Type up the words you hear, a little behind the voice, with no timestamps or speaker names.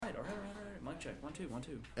check. 1, 2, 1,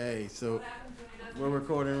 2. Hey, so we're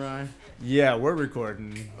recording, Ryan? Yeah, we're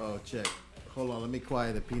recording. Oh, check. Hold on, let me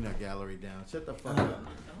quiet the peanut gallery down. Shut the fuck up.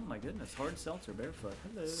 Oh my goodness, hard seltzer barefoot.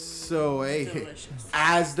 Hello. So, hey, Delicious.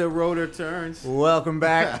 as the rotor turns, Welcome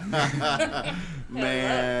back. man,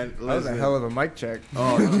 That was a listen. hell of a mic check.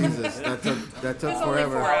 Oh, Jesus, that took It's only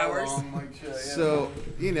forever. 4 hours. So,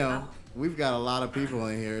 you know, we've got a lot of people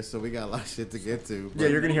in here, so we got a lot of shit to get to. Yeah,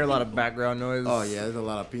 you're gonna hear a lot of background noise. Oh, yeah, there's a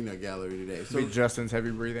lot of peanut gallery today. Be Justin's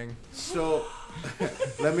heavy breathing. So,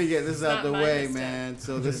 let me get this out Not the my way, mistake. man.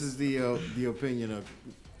 So this is the opinion of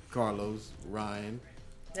Carlos, Ryan,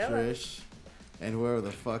 Yep. Trish, and whoever the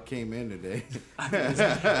fuck came in today.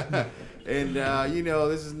 And you know,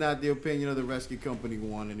 this is not the opinion of the rescue company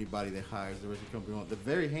one. Anybody that hires the rescue company one. The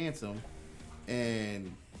very handsome and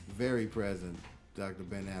very present Dr.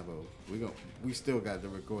 Ben Avo. We still got to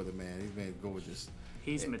record the man. He's been gorgeous.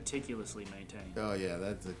 He's meticulously maintained. Oh yeah,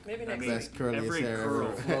 that's the Maybe next best week. curliest Every hair curl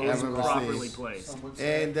ever is ever properly seen. placed.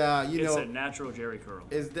 And you It's know, a natural Jerry curl.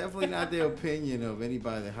 it's definitely not the opinion of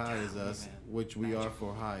anybody that hires us, man. which we are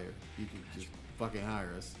for hire. You can just fucking hire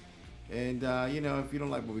us. And you know, if you don't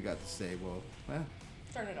like what we got to say, well,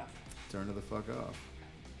 Turn it off. turn it the fuck off.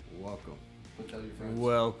 Welcome.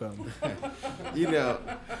 Welcome. You know,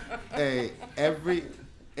 hey,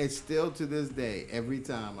 it's still to this day, every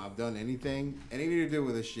time I've done anything to do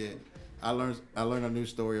with this shit, I learn a new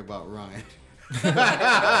story about Ryan.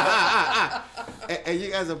 and you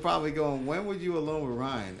guys are probably going, when were you alone with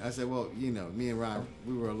Ryan? I said, well, you know, me and Ryan,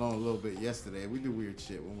 we were alone a little bit yesterday. We do weird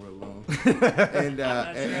shit when we're alone. And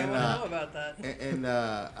Not sure I want to know about that. and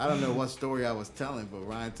I don't know what story I was telling, but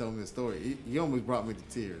Ryan told me the story. He almost brought me to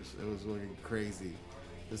tears. It was really crazy.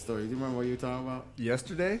 The story. Do you remember what you were talking about?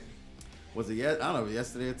 Yesterday? Was it I don't know,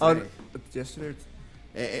 yesterday or Oh, today? yesterday.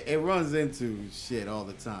 It runs into shit all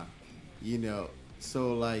the time, you know.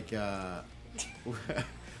 So like, you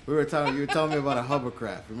were telling me about a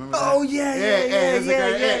hovercraft. Remember that? Oh, yeah.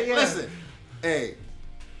 Listen, hey,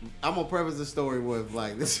 I'm gonna preface the story with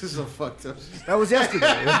like, this is a fucked up shit. That was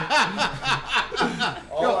yesterday.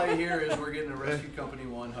 All I hear is we're getting a rescue company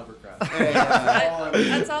one hovercraft. Hey,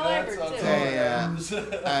 That's all I heard too. hey,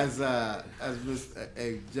 as a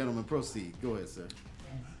gentleman, proceed. Go ahead, sir.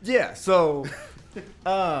 Yeah. So,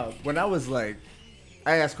 when I was like,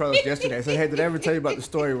 I asked Carlos yesterday. I said, "Hey, did I ever tell you about the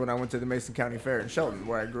story when I went to the Mason County Fair in Shelton,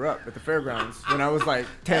 where I grew up at the fairgrounds when I was like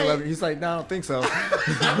 10, 11?" He's like, "No, I don't think so." Is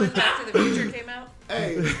that when Back to the Future came out?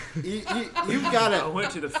 Hey, you've I gotta. went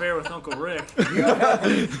to the fair with Uncle Rick.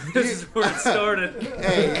 This is where it started.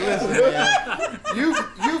 Hey, listen, man.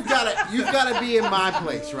 You've gotta be in my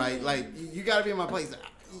place, right? Like you gotta be in my place.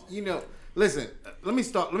 You know, listen. Let me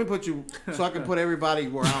put you so I can put everybody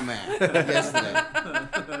where I'm at. Yesterday,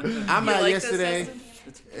 I'm You at like yesterday.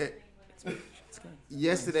 This, It's good.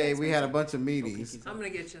 Yesterday we had a bunch of meetings. I'm gonna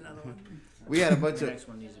get you another one. We had a bunch The of. next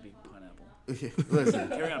one needs to be pineapple. Listen,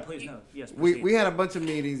 Carry on, please. No. Yes. we proceed. had a bunch of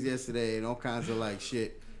meetings yesterday and all kinds of like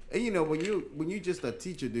shit. And you know when you just a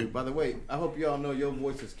teacher, dude. By the way, I hope y'all know your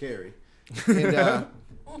voice is Carrie. And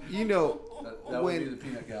you know That would be the when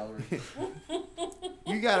peanut gallery.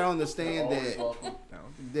 you gotta understand Always that. welcome.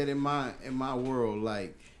 That in my world,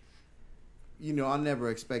 like, you know, I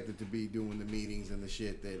never expected to be doing the meetings and the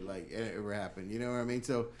shit that like ever happened. You know what I mean?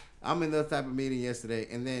 So I'm in that type of meeting yesterday,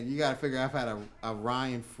 and then you gotta figure I've had a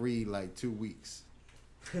Ryan free like 2 weeks.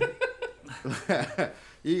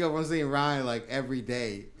 You go from seeing Ryan like every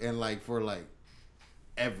day and like for like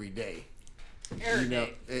every day. Every You know,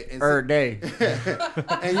 day. Day.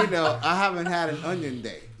 and you know, I haven't had an onion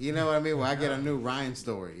day. You know what I mean? Where I get a new Ryan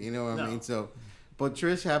story. You know what I No. mean? So, but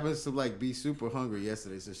Trish happens to like be super hungry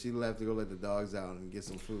yesterday, so she left to go let the dogs out and get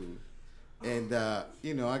some food. And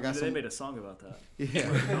you know, I got They some. made a song about that. Yeah.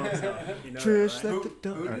 You know Trish, that, right? let the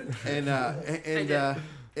dog.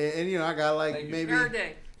 And you know, I got like Thank you. maybe. Every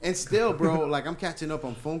day. And still, bro, like I'm catching up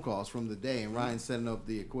on phone calls from the day, and Ryan's setting up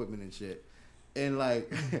the equipment and shit, and like.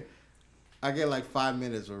 I get like 5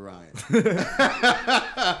 minutes with Ryan.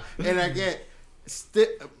 And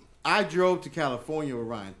I drove to California with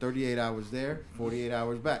Ryan, 38 hours there, 48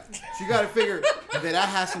 hours back. So you got to figure that I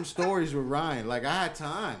had some stories with Ryan. Like I had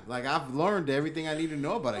time. Like I've learned everything I need to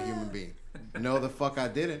know about a human being. No, the fuck I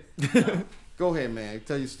didn't. Go ahead, man.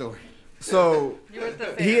 Tell your story. So You were at the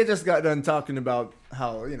fair. he had just got done talking about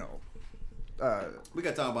how We got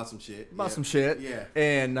to talk about some shit. some shit. Yeah.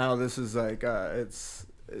 And now this is like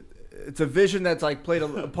it's a vision that's like played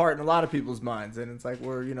a part in a lot of people's minds, and it's like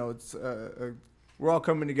we're we're all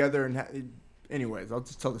coming together and anyways, I'll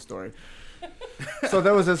just tell the story. So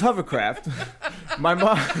there was this hovercraft. My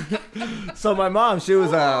mom, she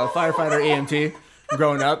was a firefighter EMT,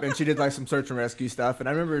 growing up, and she did like some search and rescue stuff. And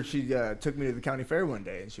I remember she took me to the county fair one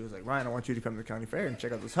day, and she was like, "Ryan, I want you to come to the county fair and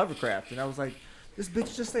check out this hovercraft." And I was like, "This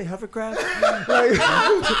bitch just say hovercraft?" Like,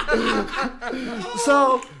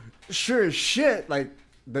 so sure as shit, like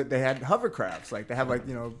they had hovercrafts. Like they have like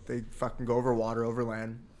they fucking go over water, over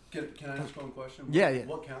land. Can I ask one question? Yeah, yeah.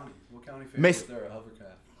 What county? What county fair Mason- is there a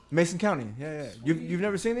hovercraft? Mason County, yeah. You've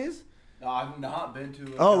never seen these? No, I've not been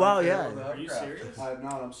to. Oh, wow, county fair yeah. with a Are you hovercraft. serious? I have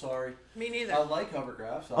not. I'm sorry. Me neither. I like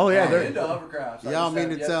hovercrafts. Oh, yeah, I'm they're- into hovercrafts. I Y'all just mean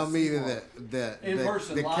have to yet tell see me one. that In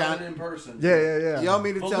person, the live county and in person. Yeah. y'all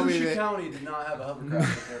mean to tell me Volusia that County did not have a hovercraft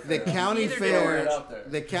at their the fair. county Neither did fair, Orange. Up there.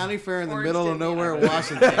 the county fair in the Orange middle of didn't nowhere, either.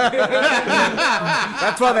 Washington.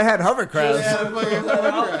 That's why they had hovercrafts. Yeah. Just put it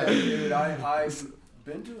out there, dude. I've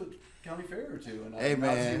been to a county fair or two, and Hey, I've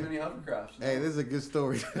not man. seen many hovercrafts. Hey, this is a good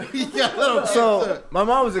story. You got a little So my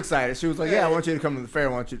mom was excited. She was like, "Yeah, I want you to come to the fair.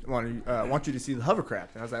 I want you to see the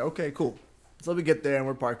hovercraft." And I was like, "Okay, cool." So we get there and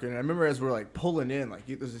we're parking. And I remember as we're like pulling in, like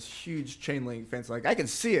there's this huge chain link fence. Like I can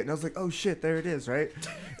see it, and I was like, "Oh shit, there it is!" Right?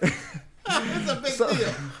 It's a big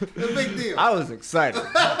deal. It's a big deal. I was excited.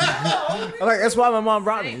 I'm like that's why my mom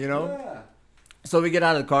brought me. Yeah. So we get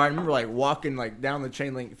out of the car. I remember like walking like down the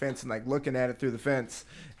chain link fence and like looking at it through the fence,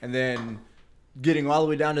 and then getting all the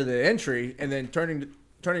way down to the entry, and then turning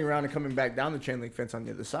around and coming back down the chain link fence on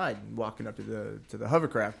the other side and walking up to the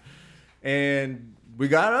hovercraft. And we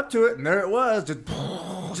got up to it, and there it was,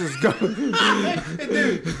 just go.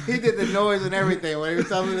 Dude, he did the noise and everything when he was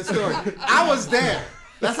telling me the story. I was there.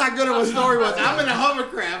 That's how good of a story was. I'm in a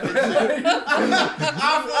hovercraft and shit.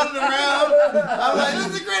 I'm floating around. I'm like, this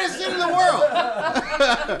is the greatest shit in the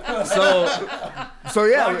world. So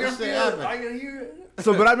yeah. I can say happened. I can hear it.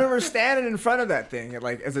 So, but I remember standing in front of that thing,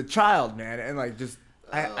 like as a child, man, and like just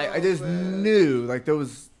I just knew like there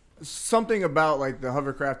was something about like the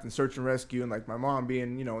hovercraft and search and rescue, and like my mom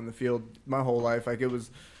being in the field my whole life, like it was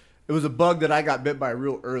a bug that I got bit by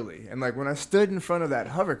real early. And like when I stood in front of that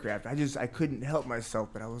hovercraft, I couldn't help myself,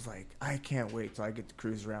 but I was like, I can't wait till I get to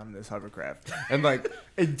cruise around in this hovercraft and like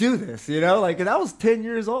and do this, like, and I was 10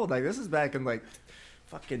 years old. Like this is back in like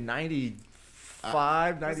fucking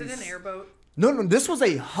 95, Was 90. it an airboat? No, this was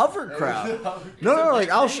a hovercraft. No, like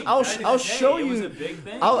I'll show It was a you. big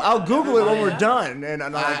thing. I'll Google it when we're Yeah. done, and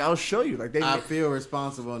like I'll show you. Like they. I feel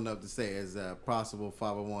responsible enough to say, as a possible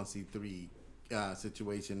 501c3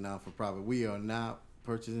 situation, non-for-profit, we are not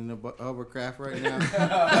purchasing a hovercraft right now.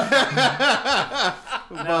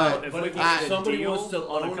 Now, if but we if can get a somebody deal wants to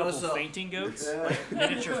on a own couple us up- fainting goats, Yeah. like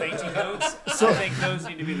miniature fainting goats, I think those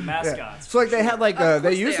need to be the mascots. So like they had like Of they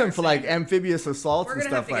course use they them are, for like Sam. amphibious assaults We're and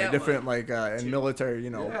gonna have stuff to like get different one. like in military They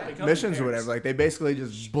come in missions or pairs. whatever. Like they basically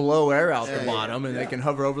just blow air out the Yeah, bottom and they can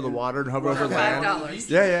hover over the water and hover over For land. $5.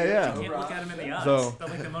 Yeah. You can't look at them in the eyes. So- They're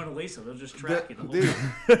like the Mona Lisa. They'll just track you the whole Dude,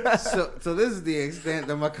 time. so this is the extent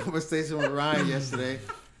of my conversation with Ryan yesterday,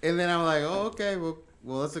 and then I'm like, oh, okay, well,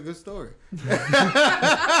 that's a good story.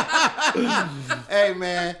 Hey,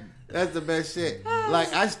 man, that's the best shit.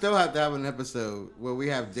 Like, I still have to have an episode where we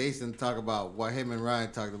have Jason talk about what him and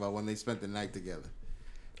Ryan talked about when they spent the night together.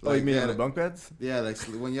 Oh, you mean they on had the a- bunk beds? Yeah, like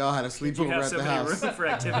when y'all had a You sleepover have at so the many house. room for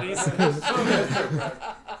activities.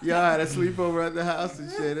 Y'all had a sleepover at the house and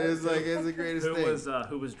shit. It's like, it's the greatest thing.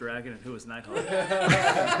 Who was dragon and who was Nighthawk?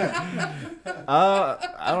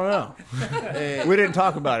 I don't know. Hey, We didn't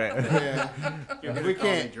talk about it. yeah. You're gonna We call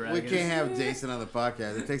me can't dragons. have Jason on the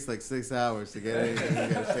podcast. It takes like 6 hours to get anything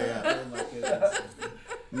you gotta say out. Oh my goodness.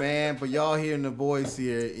 Man, but y'all hearing the voice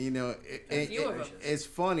here, A few of 'em. it's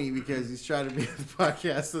funny because he's trying to be on the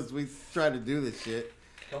podcast since we tried to do this shit.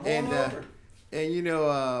 Come on And, over.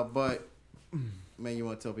 And but man, you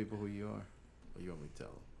want to tell people who you are, or you want me to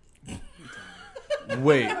tell them?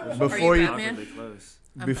 Wait, before you Batman? Awkwardly close.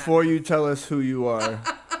 I'm before you tell us who you are,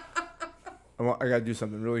 I gotta do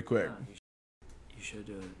something really quick. You should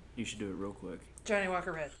do it. You should do it real quick. Johnny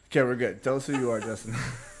Walker Red. Okay, we're good. Tell us who you are, Justin.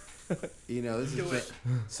 This Do is it.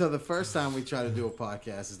 so. The first time we try to do a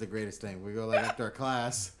podcast is the greatest thing. We go like after a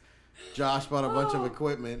class. Josh bought a bunch of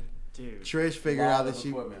equipment. Dude. Trish figured Lot out of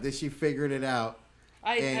equipment. that she figured it out.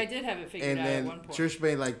 I And- did have it figured And out then at one point. Trish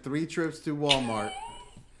made like 3 trips to Walmart.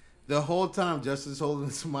 The whole time Justin's holding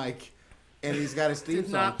this mic and he's got his theme Did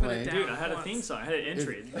song not put it playing. down. Dude, I had a theme song. I had an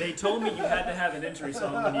entry. They told me you had to have an entry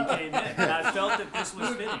song when you came in, and I felt that this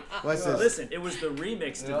was fitting. What's this? Listen, it was the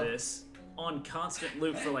remix to Yep. this on constant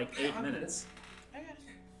loop for like 8 minutes. I got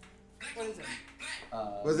it. What is it?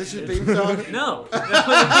 Was this your theme song? No, that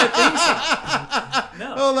wasn't my theme song.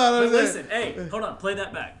 No. Hold on, But let's listen, hey, hold on. Play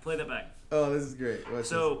that back. Play that back. Oh, this is great. What's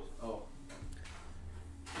So, Oh.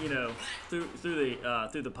 through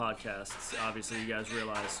the podcasts, obviously you guys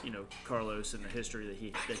realize, Carlos and the history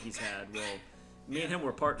that he's had. Well, me and him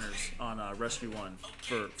were partners on Rescue One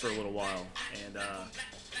for a little while, and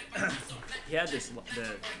he had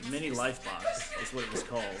the mini life box. Is what it was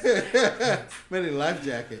called. Mini life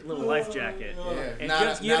jacket. Little life jacket. Yeah. And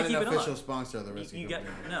Not, you had not to an keep it official on. sponsor of the rescue. You got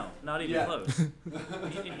company. no, not even Yeah. close.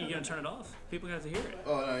 You gonna turn it off? People have to hear it.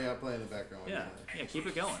 Oh no, yeah, play in the background. Yeah, keep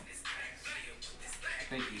it going.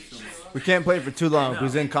 Thank you so much. We can't play it for too long No.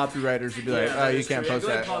 because then copywriters would be like, Yeah, oh, you that's can't true. post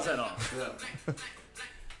Go ahead that. and pause that off. Yeah.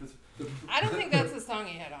 I don't think that's the song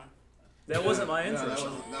he had on. That wasn't my No, intro.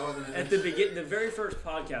 that wasn't an At the the very first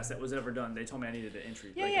podcast that was ever done, they told me I needed an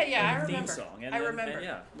entry. Yeah, like yeah, yeah, a I theme remember. song. I remember. And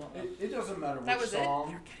yeah, well, It doesn't matter That which was it?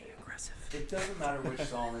 song. getting aggressive. It doesn't matter which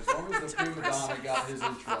song, as long as the prima donna got his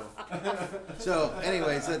intro. So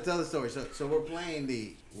anyway, so tell the story. So we're playing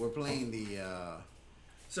the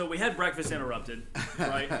So we had breakfast interrupted,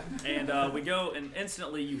 right? And we go, and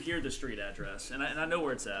instantly you hear the street address, and I know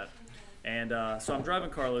where it's at. And so I'm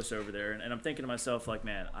driving Carlos over there, and I'm thinking to myself, like,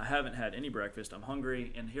 man, I haven't had any breakfast. I'm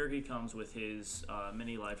hungry, and here he comes with his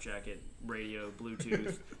mini life jacket, radio,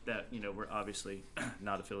 Bluetooth, that, you know, we're obviously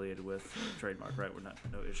not affiliated with, trademark, right? We're not,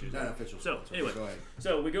 no issues. not official So sponsor. anyway, Go ahead.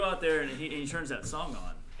 so we go out there, and he turns that song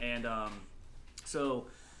on, and so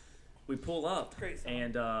we pull up, Great song.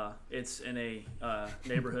 and it's in a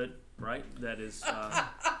neighborhood, right, that is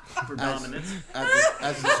predominant.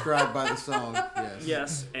 As described by the song, yes.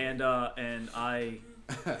 Yes, and I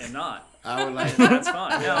am not. I would like. That's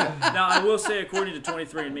fine. Now I will say, according to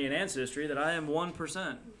 23andMe and Ancestry, that I am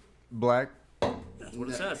 1%. Black. That's what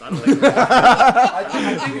it says. I don't think I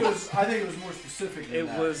think it was more specific than it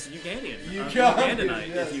that. was Ugandan. Ugandan, Ugandanite,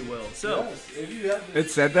 yes. if you will. So. Yes, if you had the, It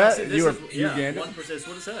said I that? said, You were yeah, Ugandan? 1%. That's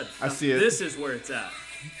what it said. I see it. This is where it's at.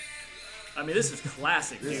 I mean, this is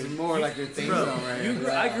classic, This dude. is more like your theme Bro, song right you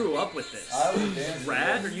here. I grew up with this. I would dance.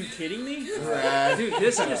 Rad? Are you kidding me? Rad. Dude,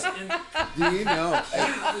 this is. Do you know? I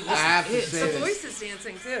have to say The this. voice is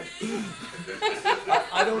dancing too.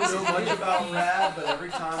 I don't know much about Rad, but every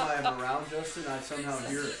time I am around Justin, I somehow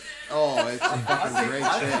hear it. Oh, it's a fucking great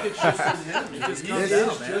I think shit. it's just in him. It just He comes is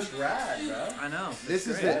out, man. just Rad, bro. I know. This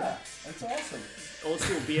is great. it. Yeah, that's awesome. Old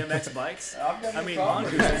school BMX bikes. I've got no I mean, problem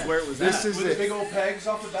with Mongoose that. is where it was This at. is With the it. big old pegs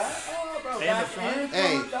off the back. Oh, bro. And back the front. and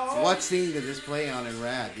Hey, front, dog. what scene did this play on in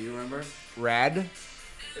Rad? Do you remember? Rad?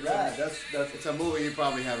 Rad. That's It's a movie you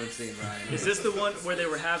probably haven't seen, Ryan. Is this the one where they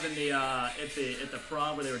were having the at the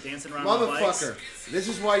prom where they were dancing around on bikes? Motherfucker. This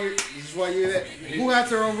is why you're there. Who has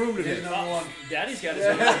their own room today? his number one. Daddy's got his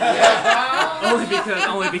own.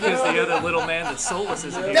 only because the other little man that soulless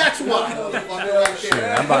is here. That's why, motherfucker, right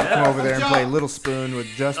there. I'm about to come over there and play Little Spoon with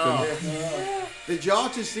Justin. Oh, Did y'all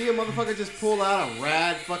just see a motherfucker just pull out a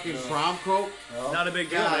Rad fucking prom coat? not a big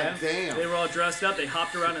deal, God man. damn. They were all dressed up. They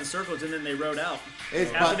hopped around in circles and then they rode out. It's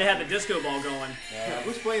After they had the disco ball going.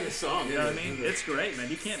 Who's playing the song? You know what I mean? It's great, man.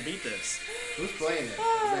 You can't beat this. Who's playing it? Is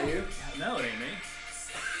that you? No, it ain't me.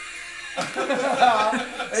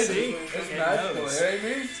 It's, See? it's It magical. knows. It ain't me.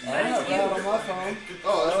 I don't have that on my phone.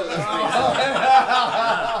 Oh, that's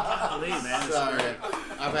Believe, man. me. It's Sorry. great.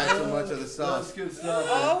 I've had too much of the That's sauce. good stuff.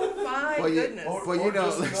 Oh my Well, goodness. you know,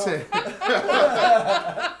 just listen.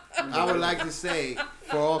 I would like to say,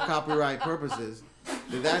 for all copyright purposes,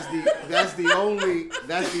 that's the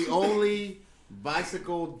only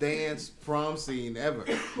bicycle dance prom scene ever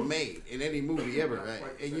made in any movie ever, right?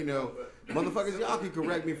 And you know, motherfuckers, y'all can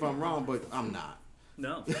correct me if I'm wrong, but I'm not.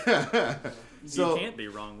 No. So- you can't be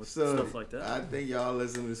wrong with So stuff like that. I think y'all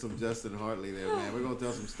listen to some Justin Hartley there, man. We're gonna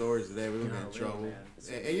tell some stories today. We're gonna get in trouble. Man, it's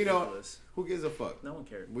And you know, ridiculous. who gives a fuck? No one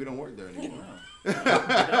cared. We don't work there anymore. No.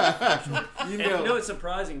 You And you know know. it's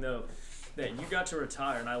surprising though that you got to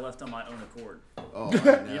retire and I left on my own accord. Oh, I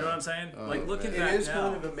You know what I'm saying? Oh, like looking man. back It is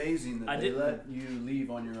now, kind of amazing that I they didn't- let you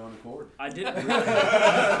leave on your own accord. I didn't.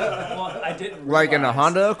 Well, I didn't. Like in a realize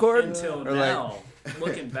Honda Accord? until Or now.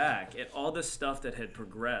 Looking back at all the stuff that had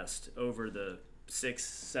progressed over the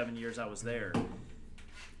 6-7 years I was there,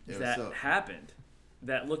 Yeah, that what's up? happened.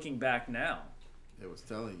 That looking back now, It was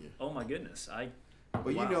telling you. oh my goodness, But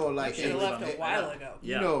Wow. you know, like Should have Hey, left a while ago.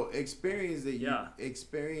 you Yeah. know, experience that Yeah.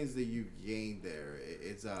 you gained there.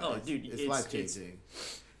 It's Oh, it's, dude, it's life changing.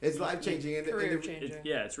 It's life changing. And Career and changing.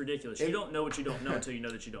 yeah, it's ridiculous. You don't know what you don't know until you know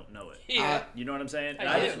that you don't know it. Yeah. You know what I'm saying? And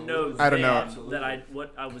I I do. didn't know I don't know. then that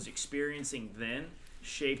what I was experiencing then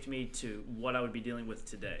shaped me to what I would be dealing with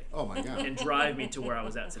today Oh my god. and drive me to where I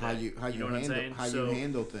was at today. How you know what I'm handle saying? how So, you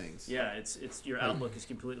handle things. yeah, it's your outlook is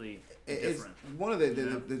completely It's different. one of the, You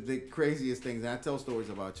know? the craziest things. And I tell stories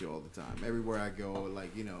about you all the time. Everywhere I go,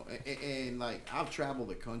 like you know, and like I've traveled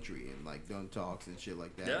the country and like done talks and shit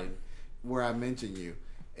like that, Yeah. and where I mention you,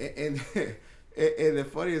 and and the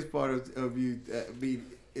funniest part of you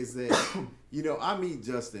is that, I meet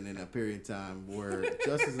Justin in a period of time where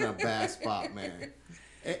Justin's in a bad spot, man.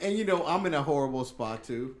 And I'm in a horrible spot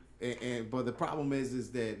too. But the problem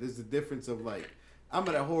is that there's a difference of like, I'm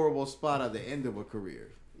in a horrible spot at the end of a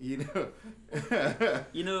career,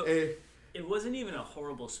 It wasn't even a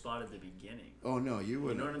horrible spot at the beginning. Oh no, you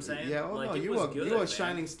wouldn't. You know what I'm saying? Yeah, like, no, you were a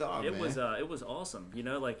shining star, it man. It was awesome.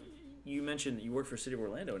 Like you mentioned that you worked for City of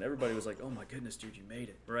Orlando, and everybody was like, "Oh my goodness, dude, you made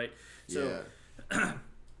it!" Right? So,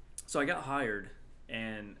 so I got hired,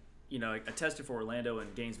 and I tested for Orlando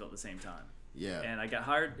and Gainesville at the same time. Yeah. And I got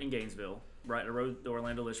hired in Gainesville. Right, I rode the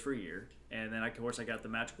Orlando list for a year, and then of course I got the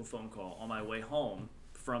magical phone call on my way home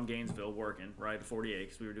from Gainesville working, right, at 48,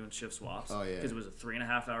 because we were doing shift swaps. Oh, yeah. Because it was a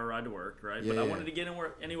 3.5-hour ride to work, right? Yeah, but I wanted to get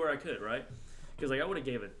anywhere I could, right? Because I would have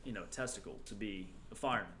gave it, a testicle to be a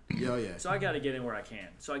fireman. Yeah, yeah. So I got to get in where I can.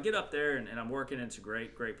 So I get up there, and I'm working. And it's a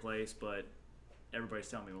great place, but everybody's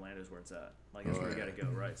telling me Orlando's where it's at. Like, that's where you got to go,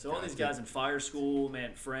 right? So all these guys in fire school,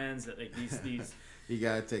 man, friends, that like these you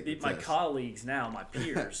gotta take the my test. colleagues now, my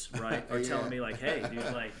peers, right, are Yeah. telling me like, hey, dude,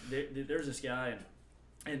 like there's this guy,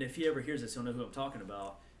 and if he ever hears this, he'll know who I'm talking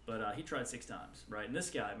about. But he tried 6 times, right? And this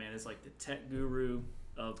guy, man, is like the tech guru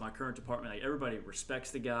of my current department. Like, everybody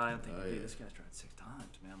respects the guy. I'm thinking, dude, this guy's tried 6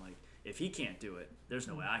 times, man. Like, if he can't do it, there's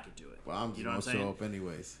no way I could do it. Well, I'm just what I'm gonna show saying? up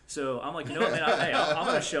anyways. So I'm like, you know what, man? I'm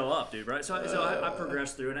gonna show up, dude, right? So I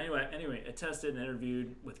progressed through, and anyway, I tested and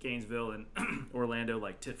interviewed with Gainesville and Orlando,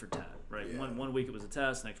 like tit for tat, right? Yeah. One week it was a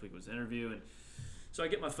test, next week it was an interview, and so I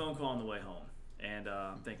get my phone call on the way home, and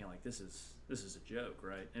I'm thinking like, this is a joke,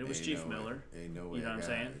 right? And it was Ain't Chief no way. Miller. Ain't no way You know I what I'm got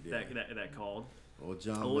saying? it, yeah. That called. Old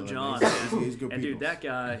John. Old Miller, John, man. man. He's good And dude, peoples. that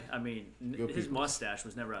guy, I mean, Good his peoples. mustache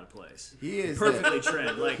was never out of place. He is Perfectly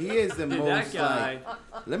trimmed. Like, He is the dude, most that guy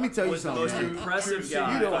let me tell you was the something. most man. impressive True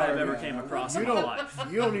guy don't- I've ever came across in You my don't. life.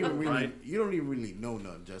 You don't even really. Right? You don't even really know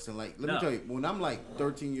nothing, Justin. Like, let No. me tell you. When I'm like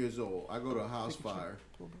 13 years old, I go to a house fire,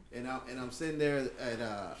 and I'm sitting there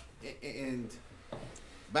at and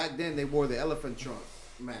back then they wore the elephant trunk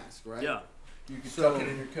mask, right? Yeah. You can So- tuck it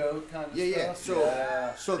in your coat, kind of Yeah, stuff.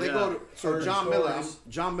 yeah. So they Yeah. go to Heard John Miller. stories.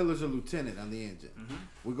 John Miller's a lieutenant on the engine.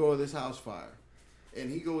 We go to this house fire, and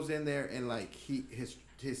he goes in there and like his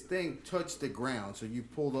thing touched the ground, so you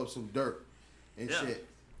pulled up some dirt and Yeah. shit,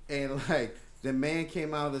 and like the man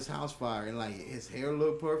came out of this house fire and like his hair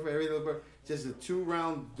looked perfect, everything looked perfect, just the 2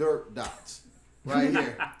 round dirt dots right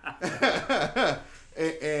here.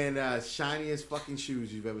 And shiniest fucking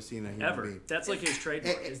shoes you've ever seen in a human Ever. being. That's like his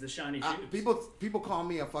trademark, is the shiny shoes. People call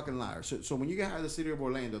me a fucking liar. So when you get hired at the City of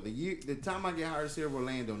Orlando, the time I get hired at the City of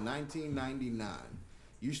Orlando, 1999,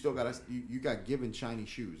 you still got you got given shiny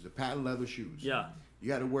shoes, the patent leather shoes. Yeah. You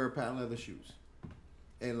got to wear patent leather shoes,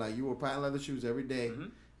 and like you wore patent leather shoes every day. Mm-hmm.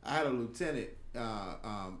 I had a lieutenant,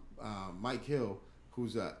 Mike Hill,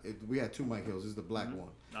 who's we had 2 Mike Hills. This is the black one.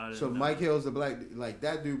 I didn't So know. Mike Hill's the black, like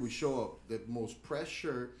that dude would show up, the most pressed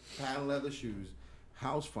shirt, patent leather shoes,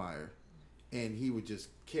 house fire, and he would just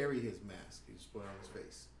carry his mask. He just put it on his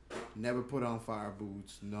face. Never put on fire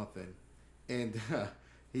boots, nothing. And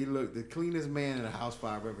he looked the cleanest man in a house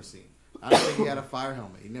fire I've ever seen. I don't think he had a fire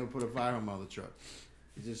helmet. He never put a fire helmet on the truck.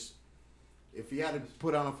 He just, if he had to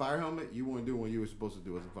put on a fire helmet, you wouldn't do what you were supposed to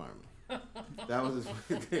do as a fireman. That was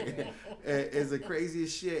his thing. It's the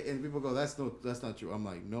craziest shit, and people go, "That's not true." I'm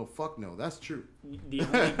like, "No, fuck no, that's true." The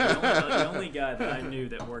only guy that I knew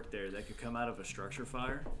that worked there that could come out of a structure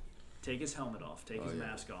fire, take his helmet off, take his yeah.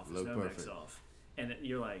 mask off, his Look Nomex perfect. off, and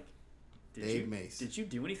you're like, Dave Mace. Did you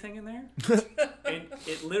do anything in there? And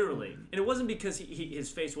it literally, and it wasn't because his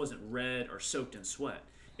face wasn't red or soaked in sweat.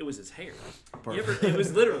 It was his hair. It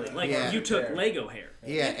was literally like Yeah. you took Lego hair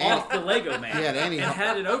Yeah, off the Lego man He had and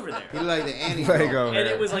had it over there. He like the Annie. Lego. And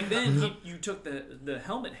it was like then you took the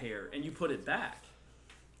helmet hair and you put it back.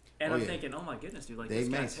 And Oh, I'm yeah. thinking, oh my goodness, dude, like Dave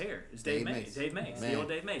this guy's Mace. hair is Dave Dave Mace. Mace. Dave Mace, Man. the old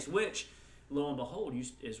Dave Mace, which lo and behold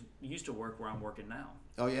used to work where I'm working now.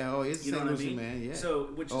 Oh yeah, he's You know St. what I Lucie mean? man. Yeah. So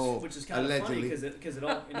which is kind of funny allegedly. because it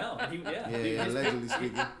all Yeah, dude, his, allegedly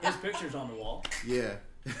speaking. his picture's on the wall. Yeah.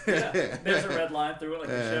 Yeah, there's a red line through it, like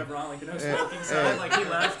the chevron, like the no smoking sign. Like he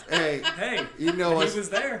left. Hey, Hey, you know he what's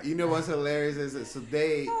was there. You know what's hilarious is that, so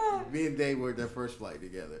me and Dave were their first flight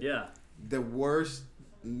together. Yeah. The worst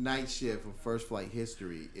night shift of first flight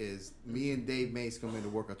history is me and Dave Mace come in to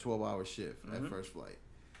work a 12-hour shift at first flight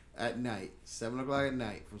at night, 7 o'clock at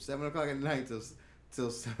night. From 7 o'clock at night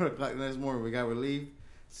till 7 o'clock the next morning, we got relieved.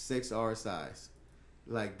 6 RSIs.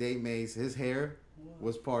 Like Dave Mace, his hair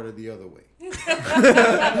was part of the other way.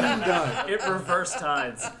 Done. It reversed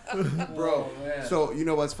tides. Bro, Oh, man. so you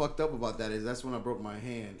know what's fucked up about that is that's when I broke my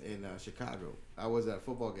hand in Chicago. I was at a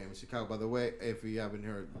football game in Chicago. By the way, if you haven't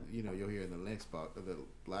heard, you'll hear in the last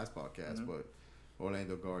podcast. But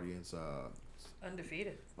Orlando Guardians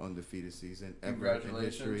Undefeated. undefeated season ever in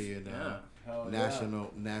history and Yeah. Hell yeah.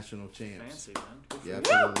 national champs. Fancy, man. Good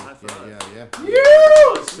for Yeah, you. absolutely. High five.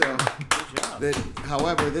 Yeah. So, Good job.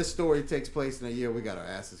 however, this story takes place in a year we got our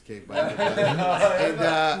asses kicked by everybody.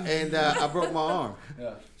 and I broke my arm.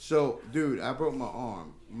 Yeah. So, dude, I broke my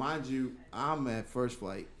arm. Mind you, I'm at First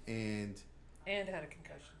Flight and And had a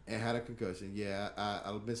concussion. had a concussion. Yeah,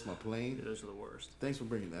 I missed my Yeah, plane. those are the worst. Thanks for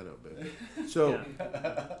bringing that up, baby. So,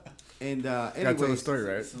 and Gotta tell the anyways, story,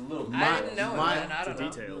 right? It's a little. I didn't know it, my- man. I The don't know.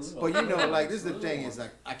 details. but you know, like this is the thing is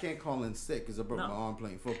like I can't call in sick because I broke No. my arm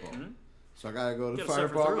playing football. Mhm. So I gotta go to the Gotta fire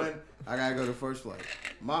suffer through department. I gotta go to First Flight.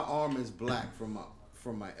 My arm is black from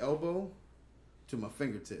my elbow to my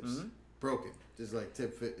fingertips, Mhm. broken, just like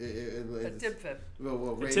tip fit. A tip fib. Well,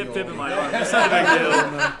 A radio tip fib in my only. arm. It's not a big deal.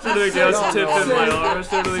 It's not a big deal. It's a tip fib in my arm. It's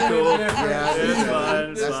totally cool. Yeah, It's fine.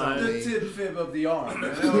 It's That's fine. not The me. tip fib of the arm.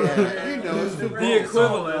 Yeah, you know, it's the The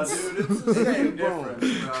equivalence. Dude, it's the same difference,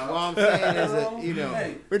 bro. What I'm saying is that you know.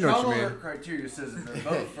 Hey, We know what you trauma mean. alert criteria says that they're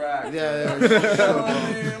both fractures. Yeah, So, they're-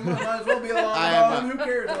 I mean, might as well be a long I am bone. Who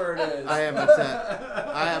cares where it is? I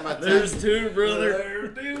am a There's two,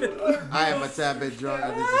 brother. I am a tad bit drunk. I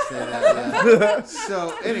did just say that. Yeah.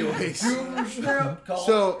 So, anyways,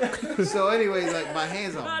 so anyways, like my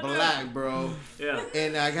hands are black, bro, Yeah.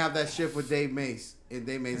 and I have that shit with Dave Mace, and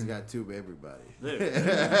Dave Mace got tube everybody. Dude.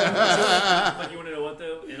 But you want to know what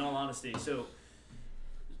though? In all honesty, so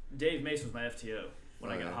Dave Mace was my FTO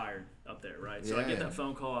when I got Right. hired up there, right? So I Yeah. get that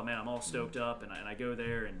phone call, man, I'm all stoked up, and I go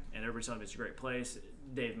there, and everybody's telling me it's a great place.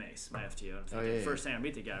 Dave Mace, my FTO. I'm thinking, yeah. first time I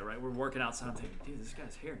meet the guy, right? We're working outside. I'm thinking, dude, this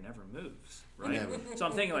guy's hair never moves, right? Never. So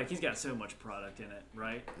I'm thinking, like, he's got so much product in it,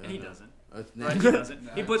 right? And he Uh-huh. doesn't. It's Right? never- He doesn't.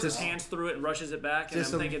 He puts his Just- hands through it and rushes it back, and I'm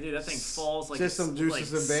just some- thinking, dude, that thing falls like just some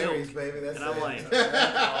juices like and berries, silk. baby. That's And I'm it. like,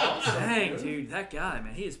 dang, dude, that guy,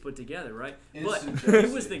 man, he is put together, right? But Instant he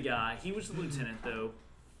jealousy. was the guy, he was the lieutenant, though,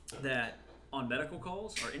 that on medical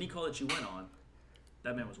calls or any call that you went on,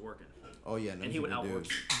 that man was working. Oh yeah, no, And he's he a would good outwork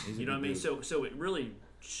dude. you. He's a You know what I good mean? dude. So it really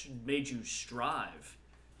made you strive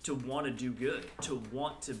to want to do good, to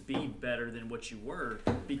want to be better than what you were,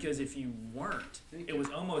 because if you weren't, it was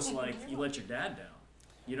almost like you let your dad down.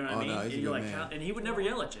 You know what Oh, I mean? no, he's a and you're good like, man. and he would never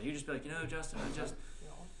yell at you. He'd just be like, you know, Justin, I just,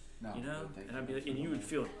 No, you know, thank and I'd be like, and you would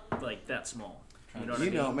feel like that small. You know what You I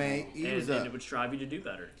mean? know, man, he and, was and a it would strive you to do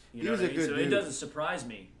better. You he know was what a I mean? good So it dude. doesn't surprise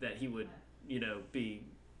me that he would, be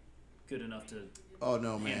good enough to oh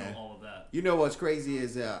no, man. handle all of that. You know what's crazy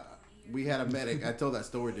is we had a medic. I told that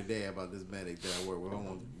story today about this medic that I work with.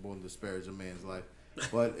 I won't disparage a man's life,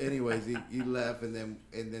 but anyways, he left, and then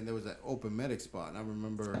there was an open medic spot, and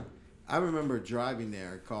I remember driving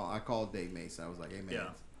there. I called Dave Mason. I was like, hey man, Yeah.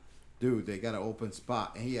 dude, they got an open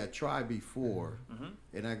spot, and he had tried before,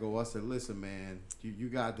 Mm-hmm. and I said, listen, man, you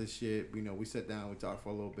got this shit. You know, we sat down, we talked for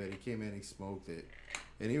a little bit. He came in, he smoked it,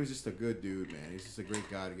 and he was just a good dude, man. He's just a great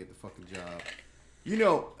guy to get the fucking job. You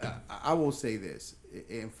know, I will say this: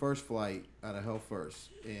 in First Flight out of Hell First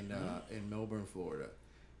in Melbourne, Florida,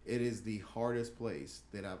 it is the hardest place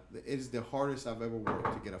it is the hardest I've ever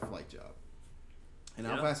worked to get a flight job. And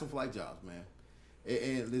I've Yeah. had some flight jobs, man.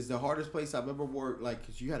 And it's the hardest place I've ever worked. Like,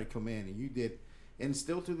 'cause you had to come in and you did, and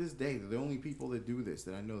still to this day, they're the only people that do this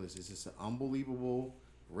that I know this. It's just an unbelievable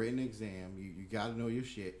written exam. You got to know your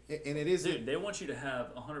shit, and it isn't. Dude, they want you to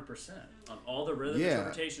have 100% on all the rhythm Yeah,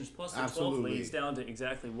 interpretations plus the 12 absolutely. leads down to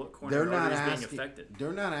exactly what corner They're of not is being asking. affected.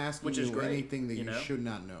 They're not asking Which is you great, anything that you you know? should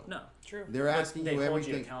not know. No. True. They're But asking they you hold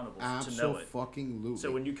you everything. accountable to know it. Absolutely.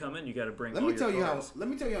 So when you come in, you got to bring let all me your tell you cards.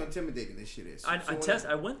 how intimidating this shit is.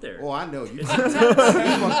 I went there. Oh, I know you. It's fucked it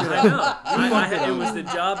intense. up. I know. I had, it it up. was the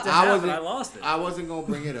job to I have, wasn't- and I lost it. I wasn't gonna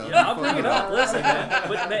bring it up. Yeah, I'll You bring fucked it up. Listen, man.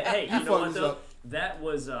 But hey, You you know what fucked us though? up.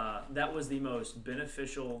 That was the most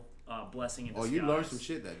beneficial blessing in Oh, disguise. you learned some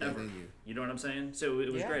shit that day, ever. didn't you? You know what I'm saying? So it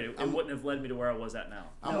was Yeah. great. It wouldn't have led me to where I was at now.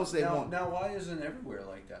 I'm gonna say one. now, why isn't everywhere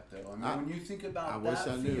like that though? I mean, I- when you think I about wish that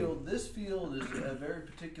I knew. field, this field is a very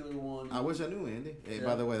particular one. I wish I knew Andy. Hey, Yeah.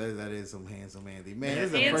 by the way, that is some handsome Andy. Man, this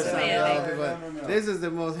is the Handsome first time Andy. y'all This is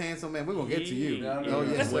the most handsome man. We're gonna get to you. No, Oh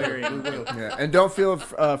yes, he's we wearing- will. Yeah, and don't feel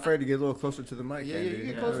afraid to get a little closer to the mic. Yeah, Andy. you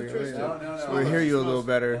get closer to Trish. No, too. no, no. We'll hear you a little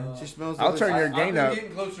better. Uh, She smells. I'll turn your delicious. gain I've been up.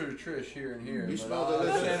 getting closer to Trish here and here. You but smell I'll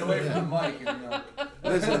delicious. stand away Yeah. from the mic. If you know.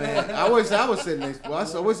 Listen, man. I wish I was sitting next. Well,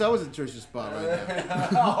 I wish I was in Trish's spot right now.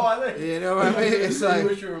 Oh, I think. You know what I mean? It's You like,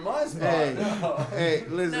 wish you were in my spot. hey, No. hey,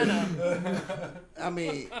 listen. No. I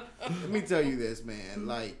mean, let me tell you this, man.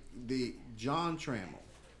 Like the John Trammell.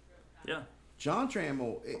 Yeah. John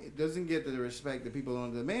Trammell it doesn't get the respect that people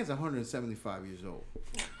don't. The man's 175 years old.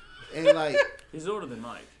 And like, He's older than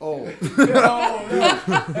Mike. oh, Hey,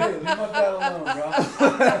 leave my dad alone,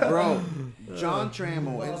 bro. bro, John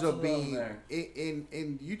Trammell Who ends else up alone being there?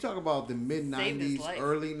 in you talk about the mid Saved his '90s, life.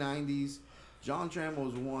 early '90s. John Trammell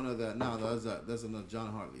was one of the that's another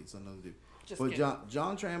John Hartley. It's another dude. Just But kidding.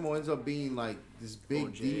 John Trammell ends up being like this big Oh,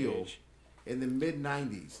 deal JH. in the mid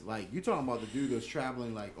 '90s. Like you talking about the dude that was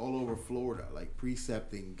traveling like all over Florida, like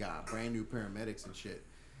precepting, got brand new paramedics and shit.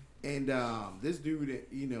 And this dude,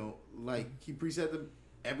 you know, like he precepted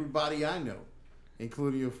everybody I know,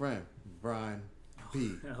 including your friend Brian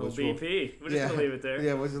P. Oh, which BP. We're just gonna leave it there.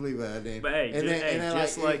 Yeah, we'll just leave that name. But hey, And then,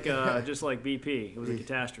 just like BP, it was a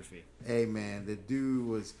catastrophe. Hey man, the dude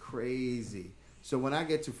was crazy. So when I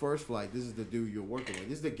get to first flight, this is the dude you're working with.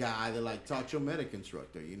 This is the guy that like taught your medic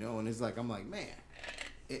instructor, you know. And it's like I'm like, man,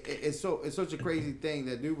 it's such a crazy thing.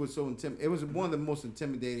 That dude was so intimidating. It was one of the most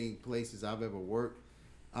intimidating places I've ever worked.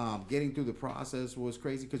 Getting through the process was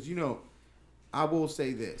crazy because you know, I will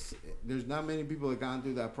say this: there's not many people that gone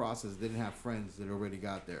through that process that didn't have friends that already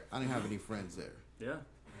got there. I didn't have any friends there. Yeah.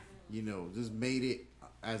 You know, just made it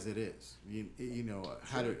as it is. You know,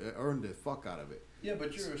 had to earn the fuck out of it. Yeah,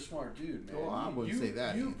 but you're a smart dude, man. Oh, I wouldn't say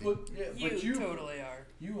that, You Andy. put, yeah, but You totally are.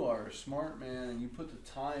 You are a smart man, and you put the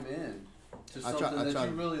time in to I something try- that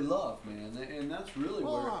you really love, man, and that's really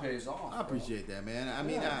where Well, it pays off. I appreciate that, man. I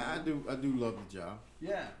mean, Yeah, I do love the job.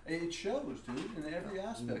 Yeah, it shows, dude, in every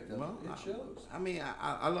aspect of Well, it. It shows. I mean,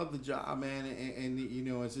 I love the job, man, and you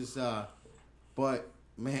know, it's just but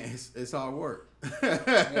man, it's hard work.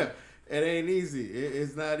 It ain't easy.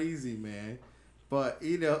 It's not easy, man. But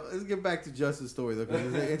you know, let's get back to Justin's story though,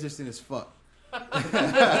 because it's interesting as fuck.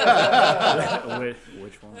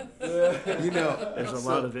 Which one? You know, There's a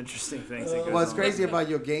lot of interesting things that go what's on. crazy about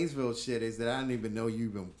your Gainesville shit is that I didn't even know you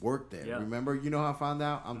even worked there. Yeah. Remember? You know how I found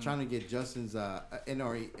out? I'm trying to get Justin's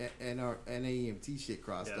NAEMT shit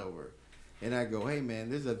crossed Yeah. over. And I go, hey man,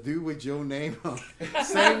 there's a dude with your name on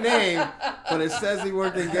same name, but it says he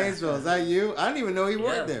worked in Gainesville. Is that you? I didn't even know he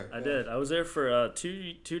worked there. I did. I was there for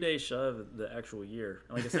 2 days shy of the actual year.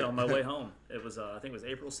 And like I said, on my way home, it was I think it was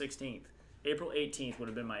April 16th. April 18th would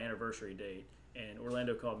have been my anniversary date, and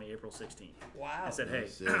Orlando called me April 16th. Wow. I said, hey,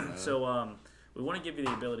 shit, man. so we want to give you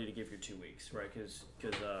the ability to give your 2 weeks, right? Because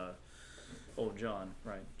old John,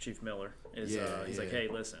 right, Chief Miller, is he's like, yeah. hey,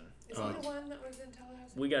 listen, Is he the one that was in Tallahassee?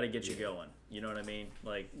 we got to get you going. You know what I mean?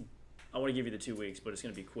 Like, I want to give you the 2 weeks, but it's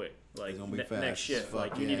gonna be quick. Like It's gonna be fast next shift, as fuck,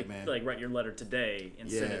 like you yeah, need to man. like write your letter today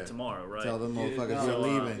and send Yeah. it tomorrow, right? Tell them Get it motherfuckers done. you're So,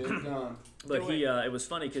 leaving. Get it done. But Do he, it was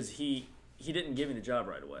funny because he didn't give me the job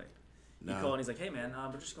right away. He No. called and he's like, hey man,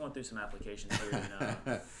 we're just going through some applications here.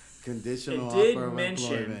 And, Conditional it did offer of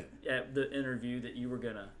mention employment. at the interview that you were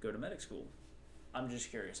gonna go to medic school. I'm just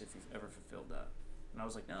curious if you've ever fulfilled that. And I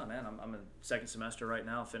was like, no, man, I'm in second semester right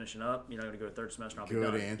now, finishing up. You know, I'm gonna go to third semester. I'll be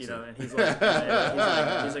Good done. answer. You know, and he's like,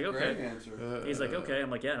 yeah, he's like, Great okay. answer. He's like, okay. I'm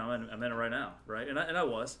like, yeah, no, I'm in it right now, right? And I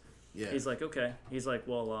was. Yeah. He's like, okay. He's like,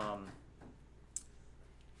 well,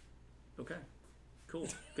 okay, cool,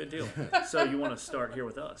 good deal. So you want to start here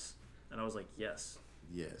with us? And I was like, yes,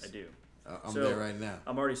 Yes. I do. I'm So, there right now.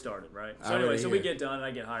 I'm already started, right? So Already anyway, so we here. get done and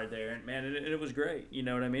I get hired there, and man, it was great. You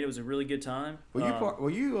know what I mean? It was a really good time. Were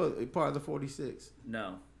you a part of the 46?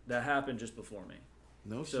 No, that happened just before me.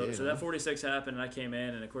 No So, shit. so huh? that 46 happened, and I came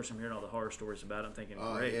in, and of course I'm hearing all the horror stories about it. I'm thinking,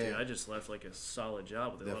 Oh, great, yeah. dude, I just left like a solid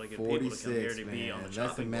job with a The lot of good people to come here 46, to man. be on the That's the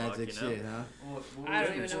chopping block, magic you know? shit, huh? I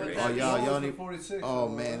don't even know what Oh, that Oh, is. y'all need need- 46. Oh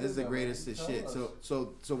man, this is the greatest shit.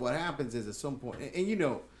 So what happens is at some point, and you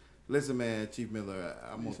know, listen, man, Chief Miller,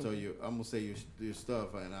 I'm gonna tell you, I'm gonna say your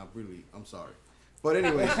stuff, and I'm sorry, but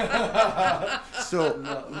anyway, so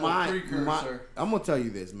my, precursor. I'm gonna tell you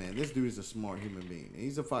this, man. This dude is a smart human being.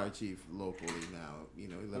 He's a fire chief locally now. You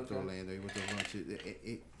know, he left Okay. Orlando. He went to lunch.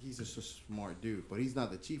 He's just a smart dude, but he's not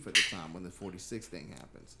the chief at the time when the 46 thing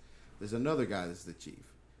happens. There's another guy that's the chief,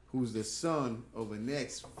 who's the son of the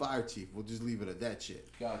next fire chief. We'll just leave it at that shit.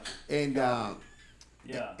 Gotcha. And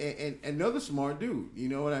Yeah. and another smart dude, you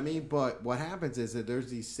know what I mean? But what happens is that there's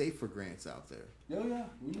these safer grants out there. Oh yeah,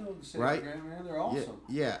 we know the same Right? Grand man. They're awesome.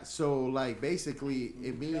 Yeah. So like basically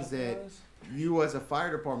it means that Guys? you as a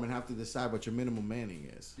fire department have to decide what your minimum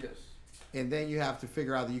manning is. Yes. And then you have to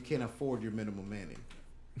figure out that you can't afford your minimum manning.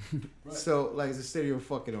 Right. So like it's the city of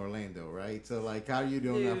fucking Orlando, right? So like how do you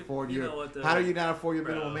not Dude, afford you your know what the- how do you not afford your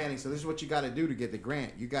Bro. minimum manning? So this is what you got to do to get the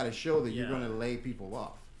grant. You got to show that you're Yeah. going to lay people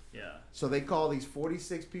off. Yeah. So they call these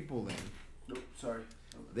 46 people in. Nope, sorry.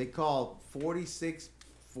 They called 46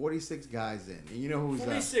 guys in. And you know who's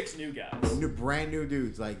 46 new guys. brand new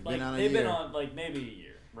dudes, like Like been on a they've year. been on like maybe a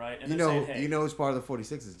year, right? And you they're know, saying, hey, you know who's part of the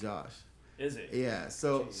 46 is Josh. Is it? Yeah.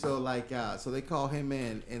 So they call him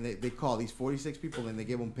in, and they call these 46 people, and they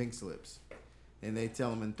give them pink slips, and they tell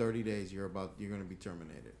them in 30 days you're going to be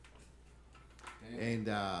terminated. Damn. And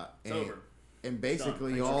It's over. And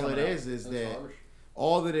basically Thanks for all it coming is That's that harsh.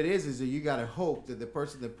 all that it is that you got to hope that the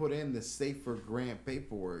person that put in the safer grant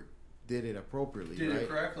paperwork did it appropriately, Did right? it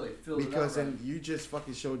correctly. Filled Because it out right. then you just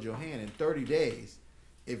fucking showed your hand in 30 days.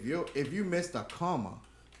 If you missed a comma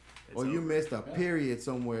It's or you over. missed a period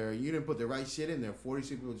somewhere, you didn't put the right shit in there,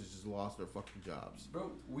 46 people just lost their fucking jobs.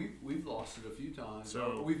 Bro, we've lost it a few times.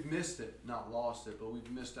 So- Or we've missed it, not lost it, but we've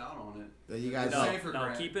missed out on it. That you guys No. know. Safer Now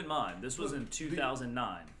grant. keep in mind, this was in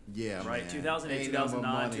 2009. Yeah, Right, man. 2008, Ain't nothing but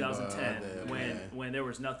 2009, money, 2010, brother, when man. when there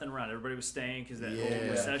was nothing around, everybody was staying because that Yeah. old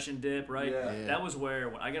recession dip, right? Yeah. Yeah. That was where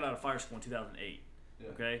when I got out of fire school in 2008. Yeah.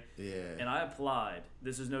 Okay, Yeah. and I applied.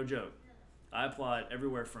 This is no joke. I applied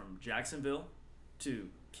everywhere from Jacksonville to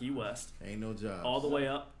Key West, Ain't no job. all the way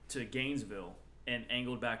up to Gainesville, and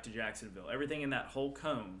angled back to Jacksonville. Everything in that whole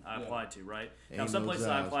cone I Yeah. applied to, right? Now, Ain't some no places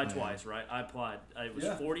I jobs, applied man. twice, right? I applied. It was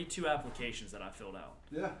Yeah. 42 applications that I filled out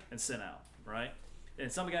Yeah. and sent out, right?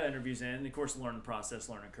 And some got interviews in, and of course, learning process,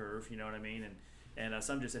 learning curve. You know what I mean? And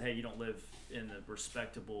some just said, hey, you don't live in the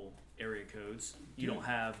respectable area codes. You don't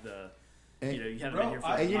have the, And- you haven't Bro, been here for.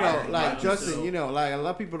 And you I- know, like Justin, so- like a lot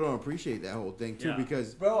of people don't appreciate that whole thing too Yeah.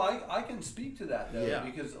 because Bro, I can speak to that though Yeah.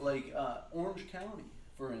 because like Orange County,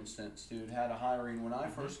 for instance, dude, had a hiring when I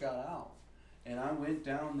first got out, and I went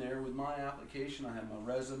down there with my application. I had my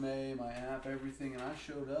resume, my app, everything, and I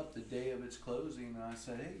showed up the day of its closing, and I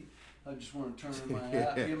said, hey, I just want to turn in my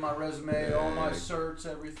app, give my resume, all my certs,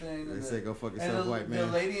 everything. they And say the, go fuck and yourself, the, white the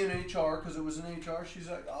man. lady in HR, because it was in HR, she's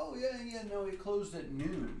like, oh yeah, no, it closed at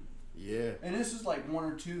noon. Yeah. And this is like 1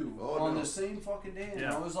 or 2 Oh, on no. the same fucking day, and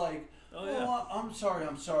Yeah. I was like, Oh, yeah. I'm sorry,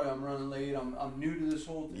 I'm running late. I'm new to this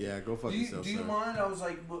whole thing. Yeah, go fuck Do you, yourself, do you sir. mind? I was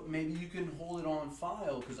like, well, maybe you can hold it on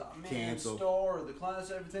file because man, Cancel. star, the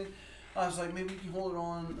class, everything. I was like, maybe you can hold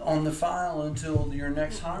it on the file until your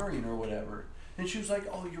next hiring or whatever. And she was like,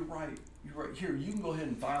 oh, you're right. Here, you can go ahead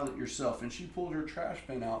and file it yourself. And she pulled her trash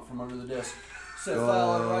bin out from under the desk. Said,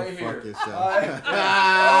 file it right fuck here. yourself.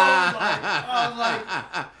 I was like,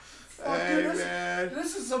 fuck, Hey, dude, man.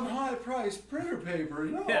 this is some high price printer paper.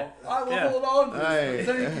 No, Yeah. I will Yeah. hold on to this. Hey.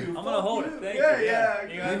 Thank you. I'm gonna Fuck hold you. it. Thank yeah, you. Yeah, You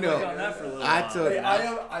You gotta know, work on that for a little I while. took- Hey, you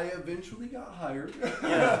know? I eventually got hired.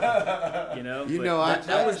 Yeah. You know, You but know, that,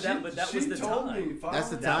 I- was She- that, but that she was the told time. me, file That's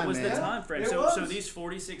the it. That time, was the man. time frame. It So was. these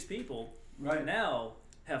 46 people Right. now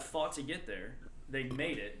have fought to get there. They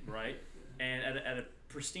made it, right? And at a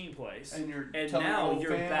pristine place. And you're and telling your now whole you're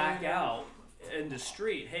family back now? out in the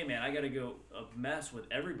street. Hey man, I got to go mess with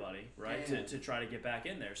everybody, right? Damn. To try to get back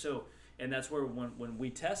in there. So, and that's where when we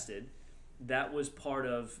tested, that was part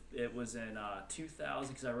of it. Was in 2000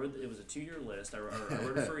 because I wrote it was a 2-year list. I wrote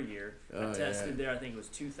it for a year. Oh, I tested yeah. there. I think it was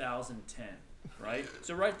 2010, right?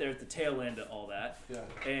 So right there at the tail end of all that, Yeah.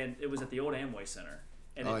 and it was at the old Amway Center.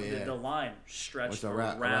 And Oh, it, yeah. the line stretched It's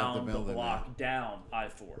around the around the building block down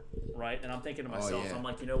I-4, right? And I'm thinking to Oh, myself, yeah. I'm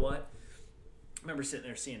like, you know what? I remember sitting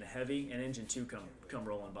there seeing the Heavy and Engine 2 come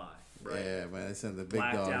rolling by, right? Yeah, man. They send the big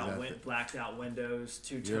dogs out there. Blacked out windows,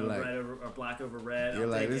 You're two-tone like- red over or black over red. You're I'm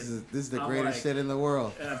like, thinking, this is the I'm greatest like- shit in the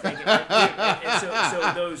world. and I'm thinking, and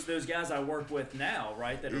so those guys I work with now,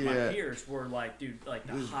 right, that are Yeah. my peers, were like, dude, like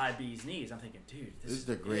the high B's knees. I'm thinking, dude, This is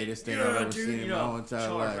the greatest thing yeah, I've ever dude, seen you in know, my whole entire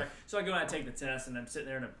charge, life. right? So I go out and take the test, and I'm sitting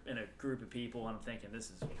there in a group of people, and I'm thinking, this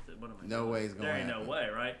is what am I? No doing? way it's gonna There ain't happen. no way,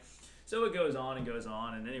 right? So it goes on and goes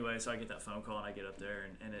on, and anyway, so I get that phone call, and I get up there,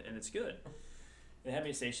 and it's good. They had me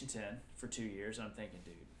at Station 10 for 2 years, and I'm thinking,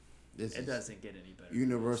 dude, This it is doesn't get any better.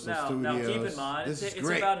 Universal Now keep Studios. in mind, This it's is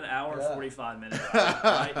great. about an hour and Yeah. 45 minutes,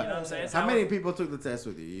 right? You know what I'm saying? It's How hour- many people took the test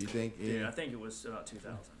with you? You think? Dude, Yeah. I think it was about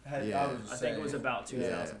 2,000. Yeah. I think it was about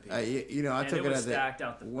 2,000 people. You know, I And took it it was as a. stacked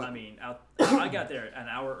out. what- I got there an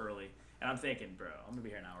hour early, and I'm thinking, bro, I'm gonna be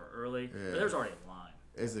here an hour early. Yeah. But there's already a line.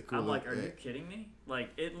 It's a cool. I'm like, are you kidding me? Like,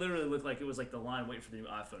 it literally looked like it was like the line waiting for the new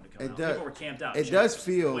iPhone to come It out. does- People were camped out. It in does chairs,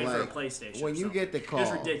 feel waiting like for a PlayStation. when or you something. get the call.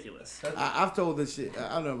 It's ridiculous. I've told this shit.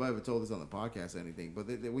 I don't know if I ever told this on the podcast or anything, but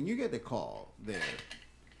when you get the call there,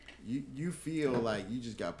 you feel like you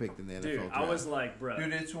just got picked in the NFL Dude, draft. I was like, bro.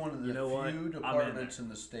 Dude, it's one of the You know what? few I'm in departments there. in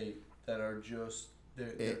the state that are just they're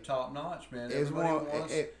It- top notch, man. it's Everybody more.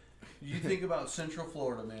 wants. You think about Central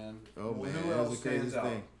Florida, man. Oh, man, who that's else the stands craziest out?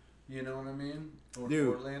 thing. You know what I mean?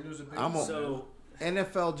 Dude, Orlando's a big. I'm a- one. So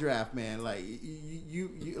NFL draft, man. Like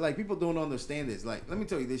you like people don't understand this. Like, let me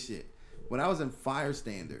tell you this shit. When I was in fire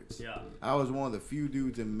standards, yeah, I was one of the few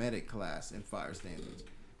dudes in medic class in fire standards,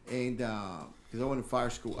 and because I went to fire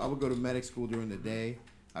school, I would go to medic school during the day.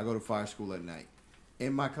 I go to fire school at night,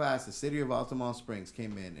 in my class, the city of Altamont Springs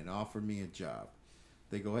came in and offered me a job.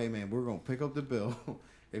 They go, hey man, we're gonna pick up the bill.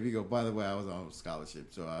 If you go, by the way, I was on a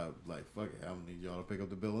scholarship, so I like, fuck it, I don't need y'all to pick up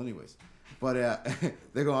the bill anyways. But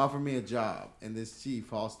they're gonna offer me a job, and this chief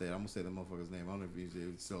Halstead, I'm gonna say the motherfucker's name. I don't know if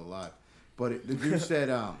he's still alive, but the dude said,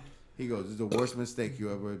 he goes, "This is the worst mistake you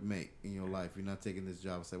ever make in your life. You're not taking this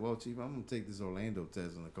job." I said, "Well, chief, I'm gonna take this Orlando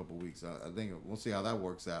test in a couple weeks. I think we'll see how that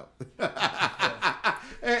works out."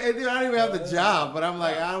 and dude, I don't even have the job, but I'm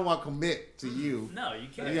like, I don't want to commit to you. No, you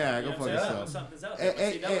can't. Yeah, you go know fuck what I'm saying? yourself. Something's out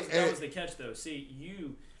there. See, that was the catch, though.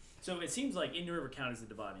 See, so it seems like Indian River County is the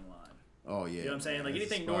dividing line. Oh yeah. You know what I'm saying? Like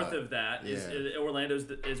That's anything a spot. north of that is Orlando's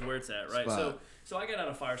is where it's at, right? Spot. So I got out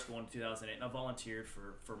of fire school in 2008 and I volunteered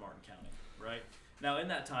for Martin County, right? Now in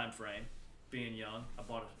that time frame, being young, I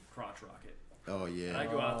bought a crotch rocket. Oh yeah. And I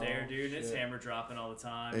go out there, dude, and it's shit. hammer dropping all the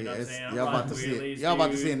time. You know what I'm saying? I'm Y'all about to riding see wheelies, y'all about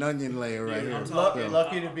to dude. see an onion layer right Dude, here. I'm talking,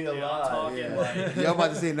 Lucky to be dude, I'm alive. talking Yeah. like Y'all about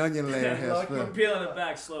to see an onion layer here. Lucky Spill. I'm peeling it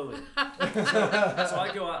back slowly. So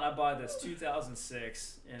I go out and I buy this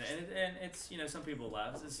 2006, and it's, you know, some people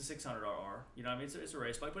laugh. It's a 600 RR. You know what I mean? It's a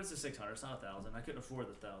race bike, but it's a 600. It's not 1,000. I couldn't afford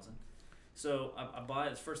the 1,000. So I buy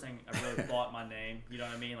it. It's the first thing I really bought my name. You know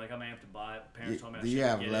what I mean? Like I'm amped to buy it. Parents told me I Do should you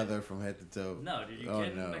have get leather from head to toe? it. No, dude, you Oh,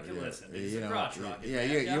 kidding? no, Like, yeah. listen, dude, You it's a know, crotch yeah, rocket. yeah,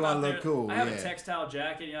 man. you I'm wanna out look there- cool, I have yeah. a textile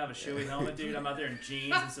jacket. You know, I have a showy helmet, dude. I'm out there in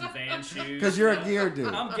jeans and some Van shoes. Because you're a gear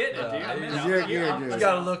dude. I'm getting it, dude. I'm in it. You're a I'm- gear I'm- dude. You listen,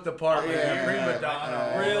 gotta look the part, man. Yeah. Prima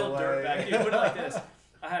donna. real all the way. dirtbag. Dude, put it like this.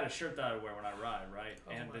 I had a shirt that I would wear when I ride, right?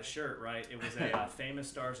 And the shirt, right? It was a Famous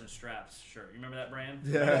Stars and Straps shirt. You remember that brand?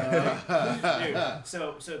 Yeah. Dude,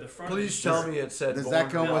 so the front. Please of tell the me it said Does Born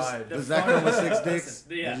that come to with Die. Does that come with 6 dicks?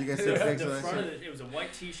 Listen, yeah. Did you get 6 dicks the on that front of shit? it was a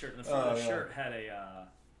white T-shirt, and the front of the yeah. shirt had a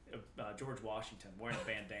George Washington wearing a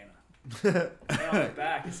bandana. And on the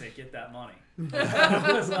back it said, "Get that money."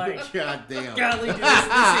 I was like, God damn. golly, dude, this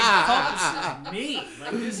encompasses me.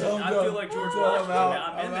 Like this is, I feel like George Washington.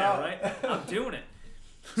 I'm in there, right? I'm doing it.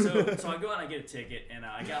 So I go out and I get a ticket, and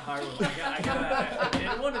I got hired with. And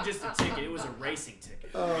it wasn't just a ticket; it was a racing ticket.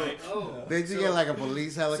 Right? Did you get like a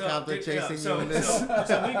police helicopter dude, chasing so, you in this? So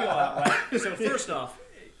we go out, right? So first off,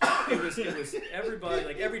 it was everybody,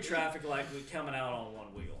 like every traffic light was coming out on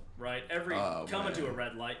one wheel, right? Every Oh, coming to man. a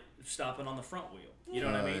red light, stopping on the front wheel. You know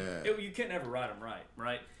what I Oh, mean? yeah. You can't ever ride them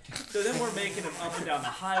right? So then we're making them up and down the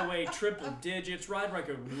highway, triple digits, riding like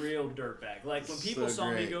a real dirtbag. Like when people So saw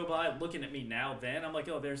me great. go by, looking at me now, then I'm like,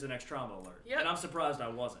 oh, there's the next trauma alert. Yep. And I'm surprised I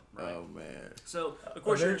wasn't. Right? Oh man. So of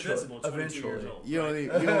course you're Eventually. invincible. 22 years Eventually. old. You don't right?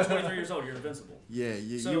 need, you don't, 23 years old, you're invincible. yeah,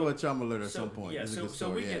 you So- were a chum alert at So, some point. yeah, It's a so good so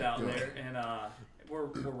story. we Yeah, get out go there ahead. and we're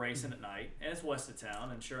racing at night, and it's west of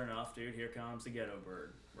town, and sure enough, dude, here comes the ghetto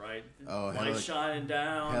bird, right? Oh, Lights shining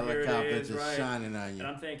down, Helicopter here it is, just right? shining on And you.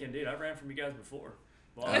 I'm thinking, dude, I ran from you guys before.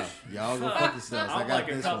 Well, Y'all go fuck yourselves. I I'm got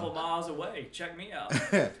like a this couple one. miles away. Check me out.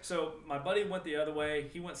 So my buddy went the other way.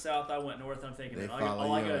 He went south. I went north. I'm thinking, They man, follow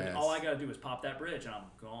all I your gotta ass. all I gotta do is pop that bridge, and I'm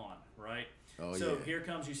gone, right? Oh So yeah. here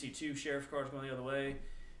comes, you see 2 sheriff cars going the other way,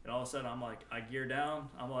 and all of a sudden I'm like, I gear down.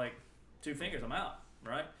 I'm like, 2 fingers, I'm out,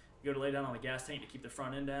 right? Go to lay down on the gas tank to keep the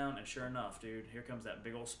front end down, and sure enough, dude, here comes that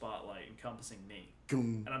big old spotlight encompassing me.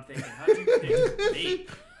 Goom, And I'm thinking, how'd you pick me?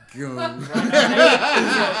 goom. So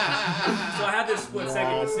I had this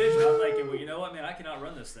split-second decision. I'm thinking, well, you know what, man, I can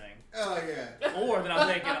outrun this thing. Oh yeah. Or then I'm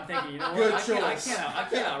thinking, you know Good what, I choice.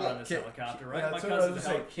 can't outrun this helicopter, right? Yeah, My that's what I was cousin's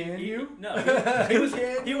gonna say. Can you? No,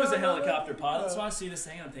 he was a helicopter pilot, so I see this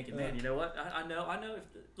thing and I'm thinking, man, you know what? I know.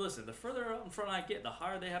 Listen, the further out in front I get, the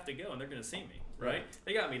higher they have to go, and they're gonna see me, right?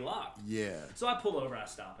 They got me locked. Yeah. So I pull over, I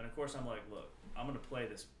stop, and of course I'm like, look, I'm gonna play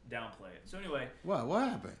this, downplay it. So anyway, What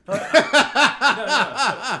happened? no. So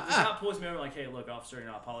the cop pulls me over, like, hey, look, officer, you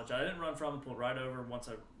know, I apologize. I didn't run from him, pulled right over. Once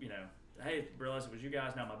I, hey, realized it was you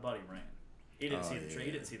guys. Now my buddy ran. He didn't Oh, see the tree. He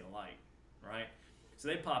yeah. didn't see the light, right? So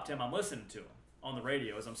they popped him. I'm listening to him on the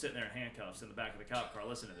radio as I'm sitting there in handcuffs in the back of the cop car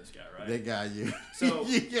listening to this guy, right? They got you. So-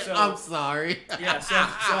 Yeah, so- I'm sorry. Yeah, so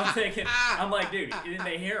I'm thinking, I'm like, dude, and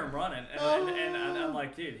they hear him running, and I'm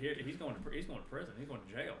like, dude, he's going to prison, he's going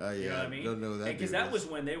to jail. Oh, You know yeah, what I mean? don't know that Because dude that is. was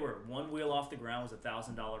when they were one wheel off the ground was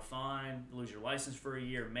 $1,000 fine, lose your license for a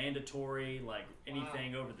year, mandatory, like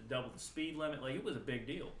anything over the double the speed limit, like it was a big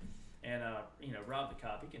deal. And Rob the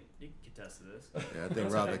cop, he can attest to this. Yeah, I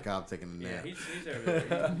think Rob the cop taking a Yeah, nap. he's over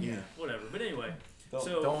there. Yeah, whatever. But anyway,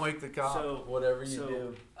 Don't wake the cop. so- whatever you so-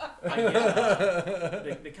 do. I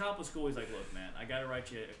get, the cop was cool. He's like, look, man, I got to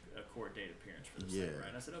write you a court date appearance for this thing, Yeah. right?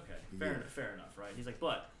 And I said, okay, Yeah. fair enough, right? He's like,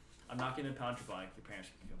 but I'm not going to impound your bike. Your parents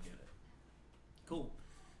can come get it. Cool.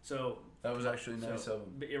 So, That was actually nice so of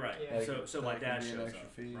him. but you're right. Yeah. So my That dad could be an shows extra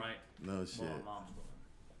up, fee. right? No shit. Well, mom's with him.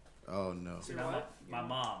 Oh no. So Your now what? my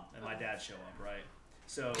mom and my dad show up, right?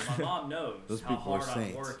 So my mom knows Those how people are hard I'm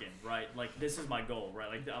saints. working, right? Like this is my goal, right?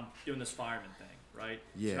 Like I'm doing this fireman thing, right?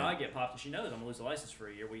 Yeah. So now I get popped, and she knows I'm gonna lose the license for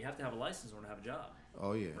a year. Well, you have to have a license in order to have a job,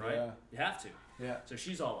 Oh yeah. right? Yeah. You have to. Yeah. So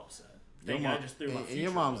she's all upset. Your Thinking I mom- just threw my and future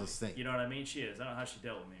your mom's away. a saint. You know what I mean? She is. I don't know how she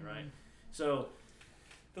dealt with me, right? So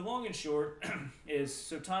the long and short is,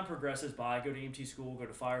 so time progresses by. I go to EMT school, go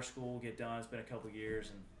to fire school, get done. It's been a couple of years,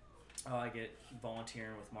 and I get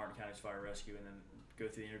volunteering with Martin County's Fire Rescue, and then go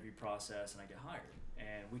through the interview process, and I get hired.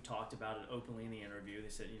 And we talked about it openly in the interview. They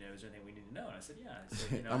said, you know, is there anything we need to know? And I said, yeah. I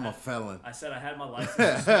said, you know, I'm a felon. I said I had my license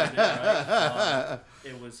suspended, right?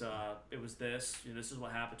 It was this. You know, this is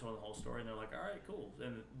what happened. Told the whole story, and they're like, all right, cool.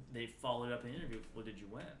 And they followed up in the interview. Well, did you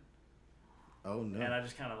win? Oh no. And I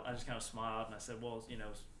just kind of smiled, and I said, well, you know,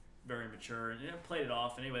 it's very mature, and played it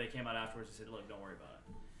off. Anyway, they came out afterwards and said, look, don't worry about it.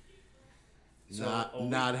 So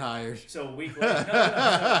not hired. So a week later, no. So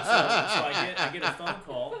I get a phone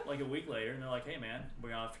call like a week later, and they're like, hey man,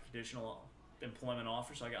 we're on a conditional employment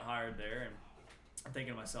offer. So I got hired there, and I'm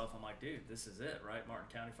thinking to myself, I'm like, dude, this is it, right? Martin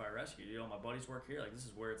County Fire Rescue. You know, my buddies work here. Like, this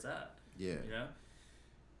is where it's at. Yeah. You know.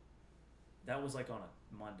 That was like on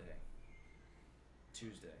a Monday,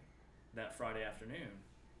 Tuesday. That Friday afternoon,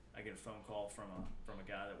 I get a phone call from a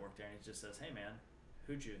guy that worked there, and he just says, hey man,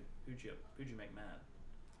 who'd you make mad?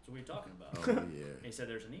 So what are you talking about? Oh yeah. And he said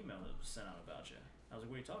there's an email that was sent out about you. I was like,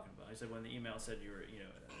 what are you talking about? He said when the email said you were, you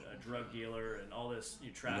know, a drug dealer and all this, you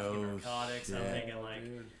trafficking No narcotics. And I'm shit. thinking like,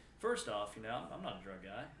 first off, you know, I'm not a drug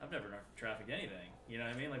guy. I've never trafficked anything. You know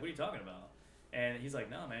what I mean? Like, what are you talking about? And he's like,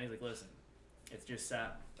 no, man. He's like, listen, it's just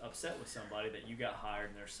upset with somebody that you got hired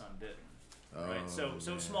and their son didn't. Right. So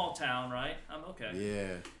man. small town, right? I'm okay.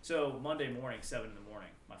 Yeah. So Monday morning, 7 in the morning,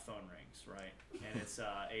 my phone rings, right? And it's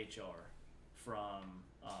HR from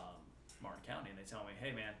Martin County, and they tell me,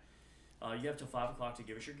 hey man, you have till 5 o'clock to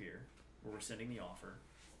give us your gear. We're rescinding the offer,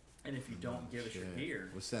 and if you don't give us your shit.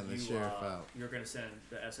 gear, We're sending the you, sheriff out. You're going to send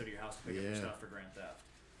the SO to your house to pick up your Yeah. stuff for grand theft.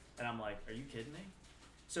 And I'm like, are you kidding me?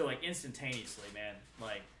 So like instantaneously, man,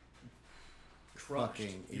 like crushed.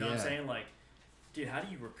 Fucking, You know what I'm yeah. saying? Like, dude, how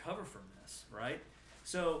do you recover from this, right?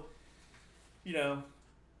 So, you know,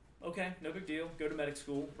 okay, no big deal. Go to medic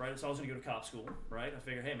school, right? So I was gonna go to cop school, right? I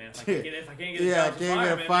figure, hey man, if I can't get a Yeah, I job as a can't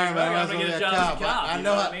get a fireman, fireman. I'm I gonna was get a a job as a cop. cop. I you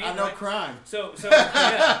know. what I mean? I know Like, crime. So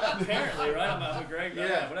yeah, apparently, right? I'm a great guy,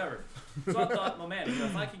 Yeah. whatever. So I thought, well, man, you know,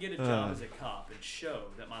 if I could get a job as a cop and show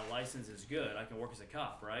that my license is good, I can work as a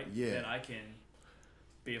cop, right? Yeah. Then I can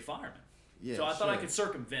be a fireman. Yeah. So I thought I sure. could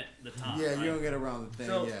circumvent the time. Yeah, right? you don't get around the thing.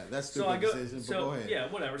 So- Yeah, that's So stupid I go, decision. But so go ahead.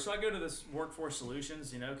 yeah, whatever. So I go to this Workforce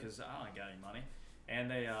Solutions, you know, because I don't got any money, and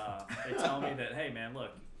they tell me that, hey man,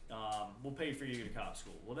 look, we'll pay for you to go to cop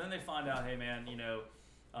school. Well, then they find out, hey man, you know,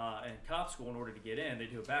 in cop school, in order to get in, they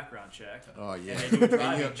do a background check. Oh yeah. And they do a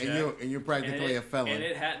driving and, check. you're practically a felon. And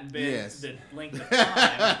it hadn't been Yes. the length of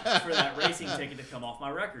time for that racing ticket to come off my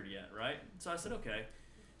record yet, right? So I said, okay.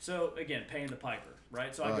 So again, paying the piper,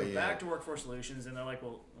 right? So I Oh, go yeah. back to Workforce Solutions, and they're like,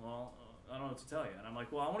 well, I don't know what to tell you. And I'm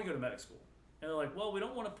like, well, I want to go to medic school. And they're like, well, we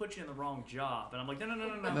don't want to put you in the wrong job. And I'm like, no.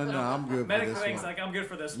 No, I'm good for Medic this thing's one. like, I'm good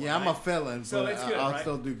for this one. Yeah, I'm a right? felon, So but it's good, I'll right?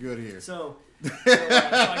 still do good here. So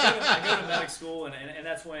I go to medic school, and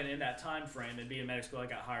that's when, in that time frame, and being in medic school, I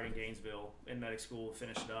got hired in Gainesville in medic school,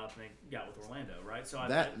 finished it up, and then got with Orlando, right? So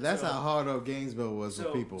That's how hard up Gainesville was so,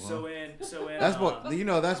 with people, huh? So in That's what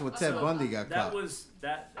that's what Ted Bundy got that caught. was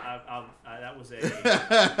that was a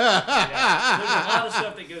yeah, there's a lot of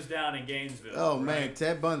stuff that goes down in Gainesville. Oh right? man,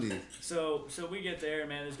 Ted Bundy. So we get there,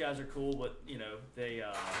 man. Those guys are cool, but you know they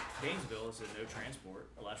Gainesville is a no transport.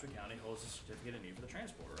 Alachua County holds a certificate of need for the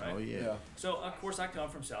transport, right? Oh yeah. Yeah. So of course I come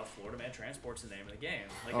from South Florida, man. Transport's the name of the game.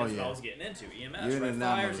 Like Oh, that's what yeah. I was getting into. EMS, You're an right?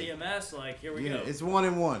 Fires, anomaly. EMS. Like here we Yeah, go. it's 1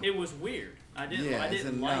 and 1. It was weird. I didn't Yeah, it's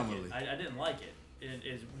like an it. anomaly. I didn't like it.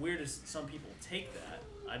 As weird as some people take that,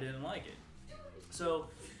 I didn't like it. So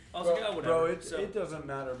I was like, oh, whatever. Bro, so, it doesn't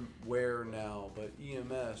matter where now, but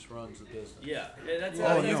EMS runs the business. yeah, that's Oh,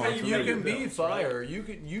 how no, you it's you pay your can be bills, fire. right?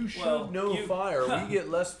 You should Well, know you- fire. We get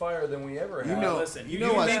less fire than we ever You have. know- Listen, you You,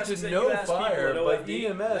 know what- need ask- to you know ask people fire, at but OFD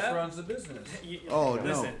EMS that- runs the business. Oh, no.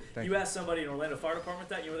 Listen, Thank you you. ask somebody in Orlando Fire Department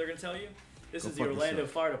that, you know what they're going to tell you? This Go is the fuck Orlando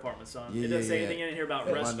yourself. Fire Department, son. Yeah, It doesn't yeah, say yeah. anything in here about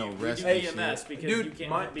About rescue. no We do rescue EMS shit. because Dude, you can't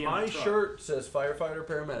my be on the truck. shirt says firefighter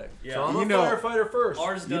paramedic. Yeah. So I'm You a know- firefighter first.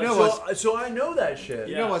 Ours does. You know so I know that shit.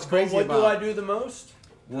 You know what's But crazy what do I about do the most?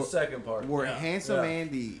 The Wor- second part. where Yeah. Handsome Yeah.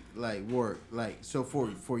 Andy worked so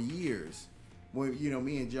for years, when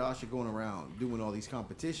me and Josh are going around doing all these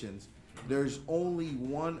competitions, there's only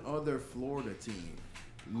one other Florida team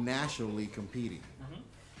nationally competing. Mhm.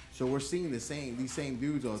 So we're seeing these same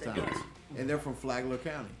dudes all the Same time, guys. and they're from Flagler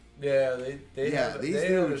Yeah, they Yeah, have these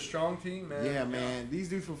they have a dudes- strong team, man. Yeah, man, these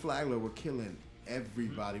dudes from Flagler were killing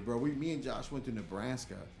everybody, bro. Me and Josh went to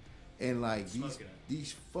Nebraska, and like Smoking it.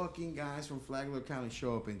 these fucking guys from Flagler County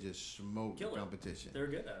show up and just smoke the Kill it. competition. They're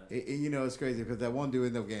good at it. You know, it's crazy because that one dude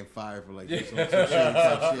ended up getting fired for like some shady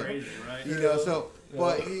type shit. Crazy, right? You know, so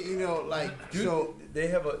but you know, like Dude, so. they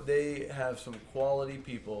have some quality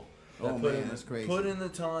people. That Oh, put man, in, that's crazy. Put in the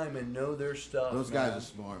time and know their stuff. Those man. guys are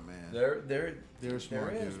smart, man. They're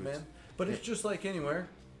smart there is, dudes. man. But it's just like anywhere.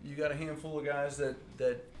 You got a handful of guys that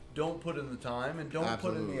don't put in the time and don't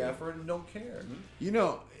put in Absolutely. the effort and don't care. You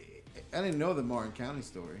know, I didn't know the Martin County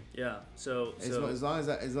story. Yeah. So As long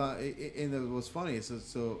and it was funny.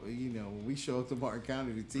 So you know, when we showed up to Martin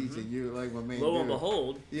County to teach, and you were like my main. lo and dude.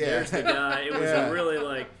 behold, Yeah. there's the guy. It was Yeah. really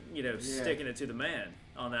like, Yeah. sticking it to the man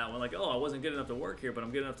on that one. Like, oh, I wasn't good enough to work here, but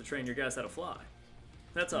I'm good enough to train your guys how to fly.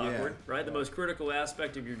 That's awkward, right? The most critical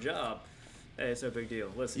aspect of your job. Hey, it's no big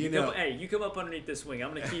deal. Listen, you come up underneath this wing.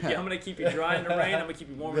 I'm gonna keep you dry in the rain. I'm gonna keep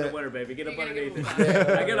you warm in the winter, baby. Get up You're gonna underneath give it.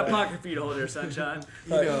 him I got a pocket feet holder, sunshine.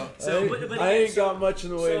 You know, So, I ain't got much in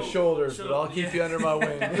the way of shoulders, so- but I'll keep you under my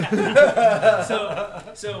wing.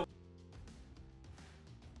 So